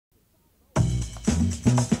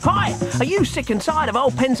Hi, are you sick and tired of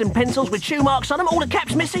old pens and pencils with chew marks on them, all the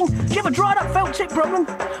caps missing? Do you have a dried up felt tip problem?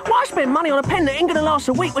 Why spend money on a pen that ain't gonna last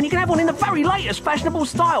a week when you can have one in the very latest fashionable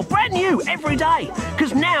style, brand new every day?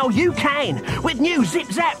 Because now you can, with new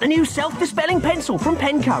Zip Zap, the new self-dispelling pencil from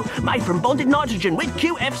Penco, made from bonded nitrogen with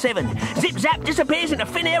QF7. Zip Zap disappears into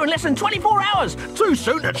thin air in less than 24 hours. Too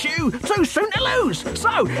soon to chew, too soon to lose.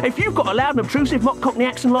 So, if you've got a loud and obtrusive mock cockney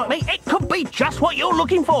accent like me, it could be just what you're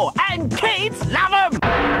looking for. And kids love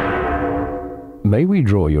them! May we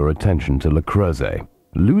draw your attention to Le Creuset?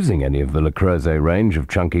 Losing any of the Le Creuset range of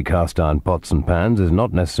chunky cast iron pots and pans is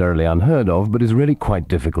not necessarily unheard of, but is really quite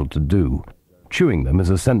difficult to do. Chewing them is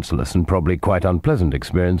a senseless and probably quite unpleasant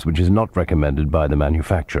experience which is not recommended by the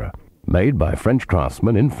manufacturer. Made by French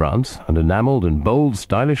craftsmen in France and enamelled in bold,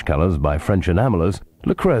 stylish colours by French enamellers,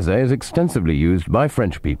 Le Creuset is extensively used by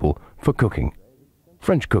French people for cooking.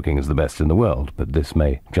 French cooking is the best in the world, but this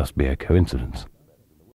may just be a coincidence.